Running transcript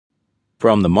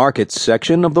From the markets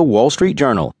section of the Wall Street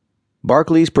Journal,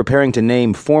 Barclays preparing to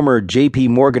name former J.P.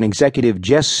 Morgan executive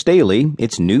Jess Staley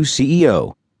its new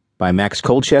CEO, by Max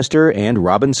Colchester and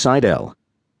Robin Seidel.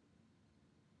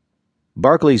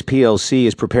 Barclays plc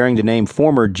is preparing to name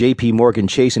former J.P. Morgan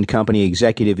Chase & Company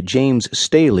executive James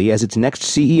Staley as its next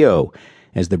CEO,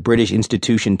 as the British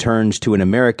institution turns to an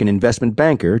American investment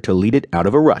banker to lead it out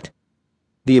of a rut.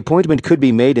 The appointment could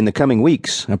be made in the coming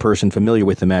weeks, a person familiar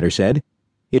with the matter said.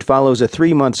 It follows a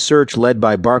 3-month search led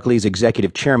by Barclays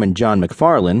executive chairman John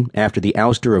McFarlane after the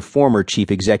ouster of former chief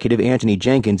executive Anthony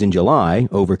Jenkins in July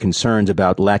over concerns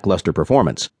about lackluster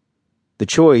performance. The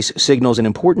choice signals an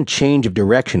important change of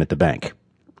direction at the bank.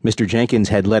 Mr. Jenkins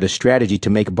had led a strategy to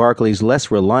make Barclays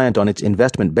less reliant on its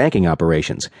investment banking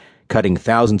operations, cutting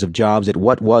thousands of jobs at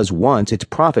what was once its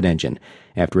profit engine,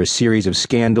 after a series of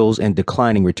scandals and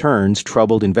declining returns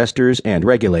troubled investors and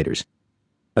regulators.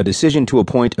 A decision to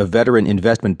appoint a veteran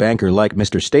investment banker like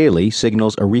Mr. Staley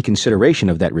signals a reconsideration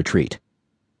of that retreat.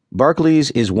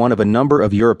 Barclays is one of a number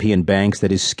of European banks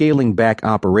that is scaling back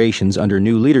operations under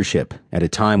new leadership at a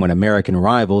time when American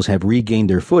rivals have regained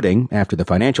their footing after the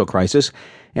financial crisis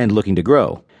and looking to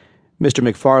grow. Mr.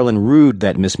 McFarlane rued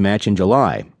that mismatch in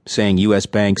July, saying U.S.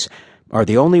 banks are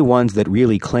the only ones that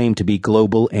really claim to be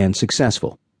global and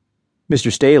successful. Mr.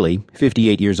 Staley,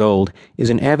 58 years old, is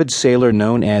an avid sailor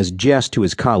known as Jess to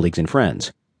his colleagues and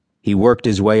friends. He worked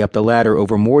his way up the ladder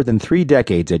over more than 3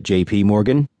 decades at J.P.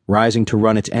 Morgan, rising to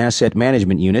run its asset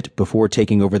management unit before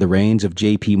taking over the reins of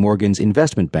J.P. Morgan's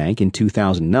investment bank in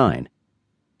 2009.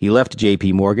 He left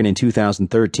J.P. Morgan in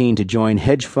 2013 to join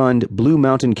hedge fund Blue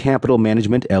Mountain Capital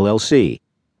Management, LLC.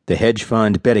 The hedge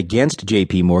fund bet against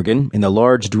J.P. Morgan in the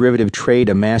large derivative trade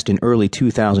amassed in early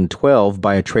 2012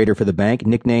 by a trader for the bank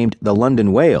nicknamed the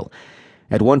London Whale,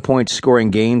 at one point scoring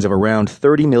gains of around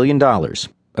 $30 million,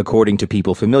 according to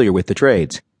people familiar with the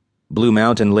trades. Blue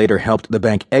Mountain later helped the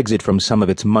bank exit from some of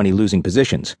its money-losing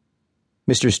positions.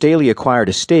 Mr. Staley acquired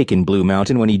a stake in Blue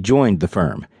Mountain when he joined the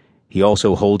firm. He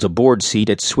also holds a board seat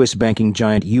at Swiss banking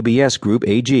giant UBS Group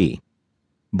AG.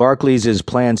 Barclays'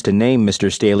 plans to name Mr.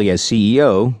 Staley as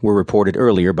CEO were reported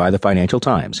earlier by the Financial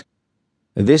Times.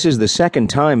 This is the second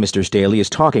time Mr. Staley is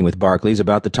talking with Barclays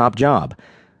about the top job.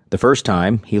 The first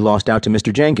time, he lost out to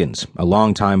Mr. Jenkins, a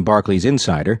longtime Barclays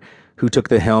insider, who took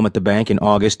the helm at the bank in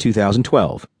August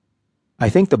 2012. I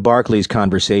think the Barclays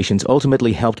conversations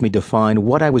ultimately helped me define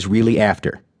what I was really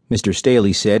after, Mr.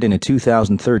 Staley said in a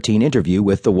 2013 interview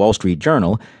with the Wall Street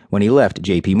Journal when he left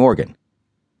J.P. Morgan.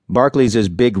 Barclays'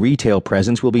 big retail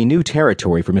presence will be new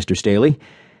territory for Mr. Staley.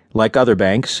 Like other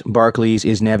banks, Barclays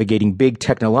is navigating big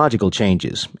technological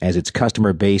changes as its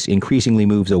customer base increasingly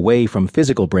moves away from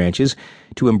physical branches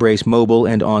to embrace mobile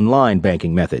and online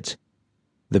banking methods.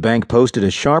 The bank posted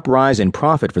a sharp rise in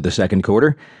profit for the second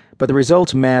quarter, but the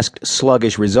results masked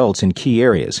sluggish results in key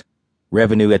areas.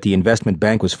 Revenue at the investment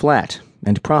bank was flat,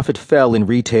 and profit fell in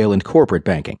retail and corporate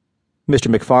banking.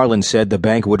 Mr. McFarlane said the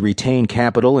bank would retain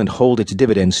capital and hold its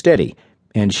dividends steady,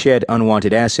 and shed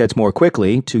unwanted assets more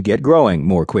quickly to get growing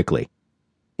more quickly.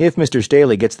 If Mr.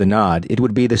 Staley gets the nod, it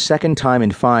would be the second time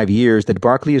in 5 years that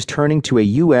Barclays is turning to a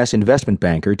U.S. investment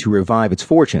banker to revive its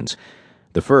fortunes,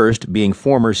 the first being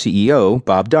former CEO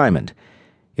Bob Diamond.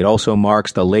 It also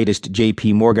marks the latest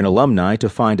J.P. Morgan alumni to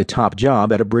find a top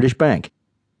job at a British bank.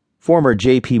 Former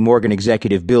J.P. Morgan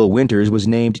executive Bill Winters was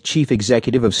named chief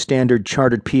executive of Standard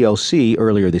Chartered plc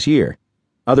earlier this year.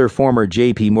 Other former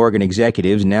J.P. Morgan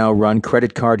executives now run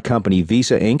credit card company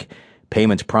Visa Inc.,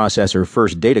 payments processor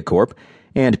First Data Corp.,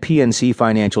 and PNC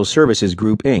Financial Services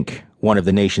Group Inc., one of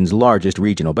the nation's largest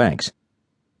regional banks.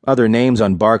 Other names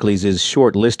on Barclays'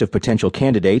 short list of potential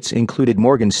candidates included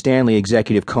Morgan Stanley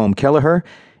executive Colm Kelleher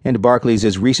and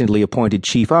Barclays' recently appointed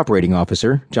chief operating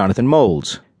officer Jonathan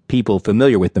Moulds, people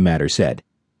familiar with the matter said.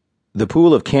 The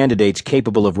pool of candidates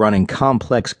capable of running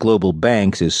complex global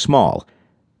banks is small.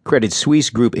 Credit Suisse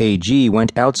Group AG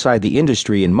went outside the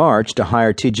industry in March to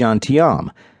hire Tidjane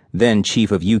Thiam, then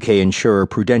chief of UK insurer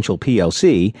Prudential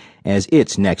plc, as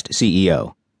its next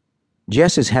CEO.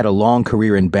 Jess has had a long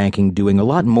career in banking doing a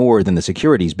lot more than the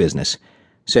securities business,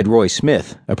 said Roy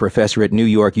Smith, a professor at New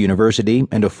York University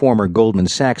and a former Goldman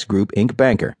Sachs Group Inc.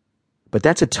 banker. But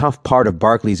that's a tough part of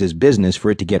Barclays' business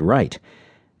for it to get right.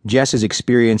 Jess's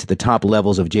experience at the top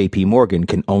levels of J.P. Morgan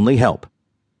can only help.